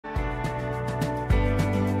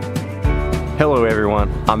Hello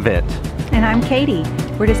everyone, I'm Vince. And I'm Katie.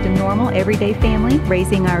 We're just a normal, everyday family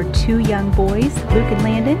raising our 2 young boys, Luke and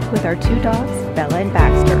Landon, with our 2 dogs, Bella and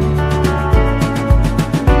Baxter.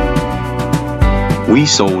 We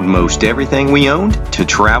sold most everything we owned to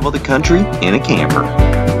travel the country in a camper.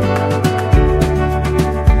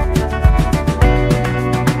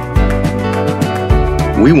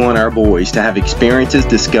 We want our boys to have experiences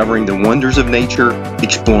discovering the wonders of nature,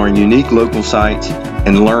 exploring unique local sites,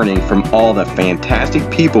 and learning from all the fantastic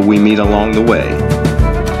people we meet along the way.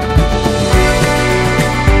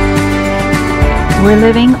 We're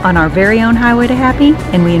living on our very own highway to happy,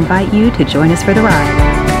 and we invite you to join us for the ride.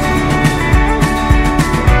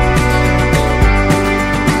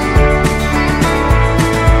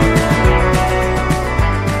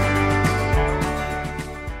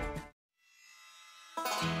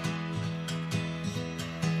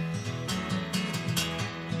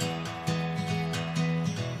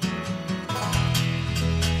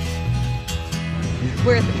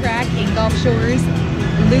 We're at the track in Gulf Shores.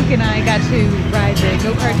 Luke and I got to ride the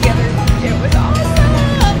go-kart together. It was awesome!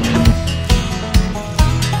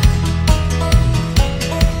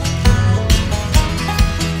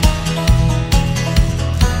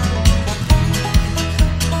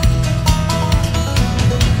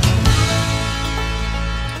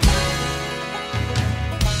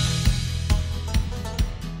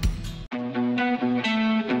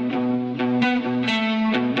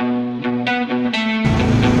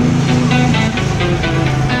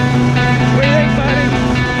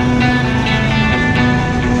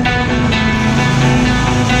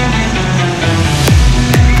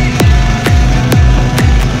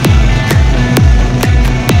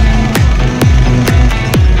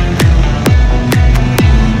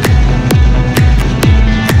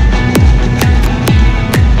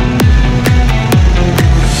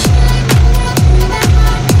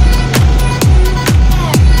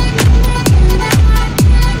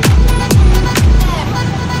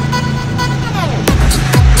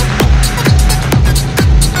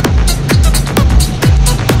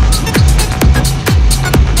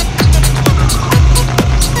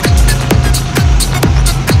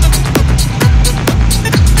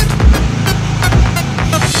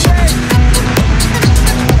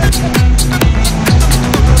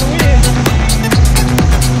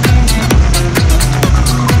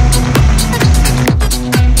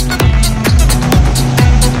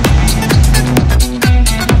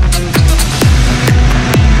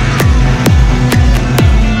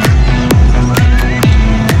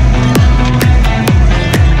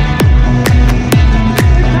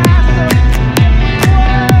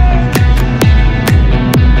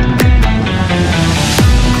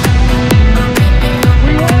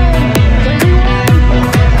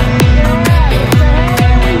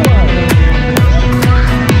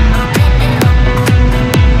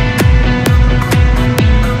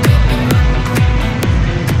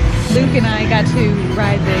 Luke and I got to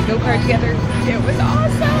ride the go-kart together. It was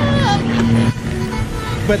awesome!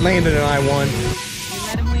 But Landon and I won. We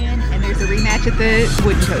let him win, and there's a rematch at the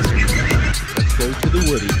wooden coaster. Let's go to the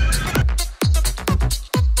Woody.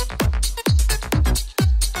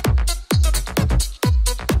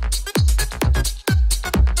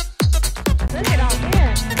 Look at all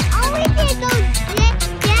this. Oh, we did go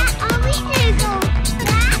that high?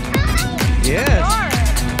 Yes.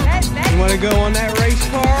 You want to go on that race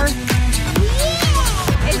car?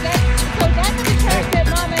 Yeah! So that's the track that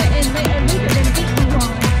Mama and Luke are going to beat you on.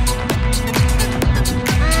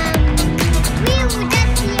 We will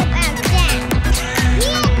just see about that.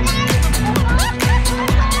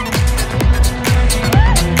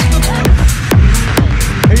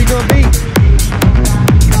 Who you going to beat?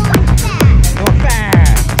 Going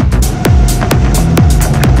fast.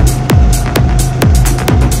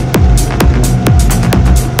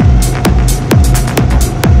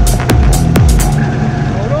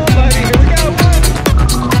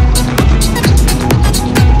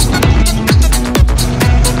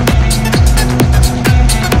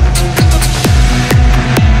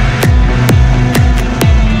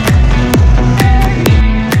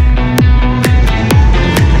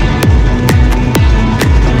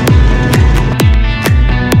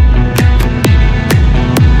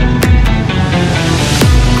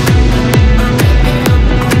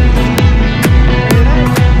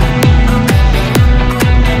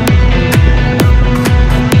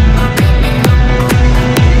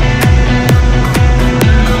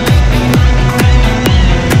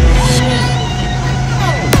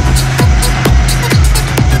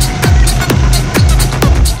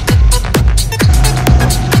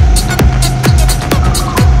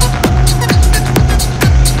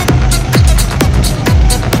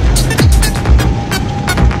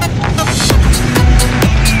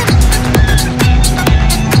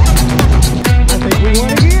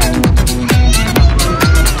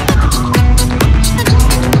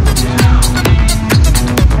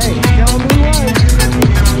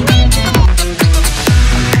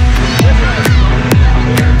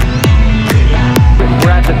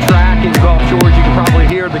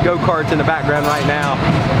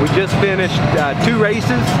 finished 2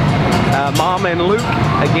 races, Mom and Luke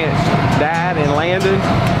against Dad and Landon,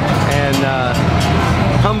 and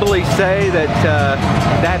humbly say that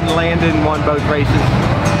Dad and Landon won both races.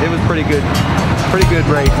 It was pretty good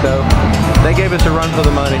race though. They gave us a run for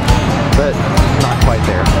the money, but not quite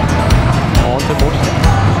there. On to more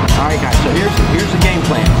stuff. Alright guys, so here's the game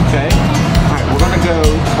plan, okay? Alright, we're gonna go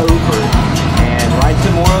over and ride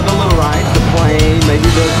some more of the little rides, the plane, maybe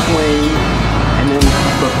the swing, and then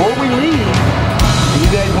before we leave, do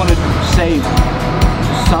you guys want to save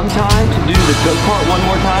some time to do the go-kart one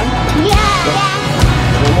more time? Yeah.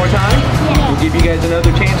 One more time? Yeah. We'll give you guys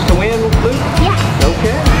another chance to win, Luke? Yeah.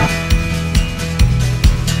 Okay.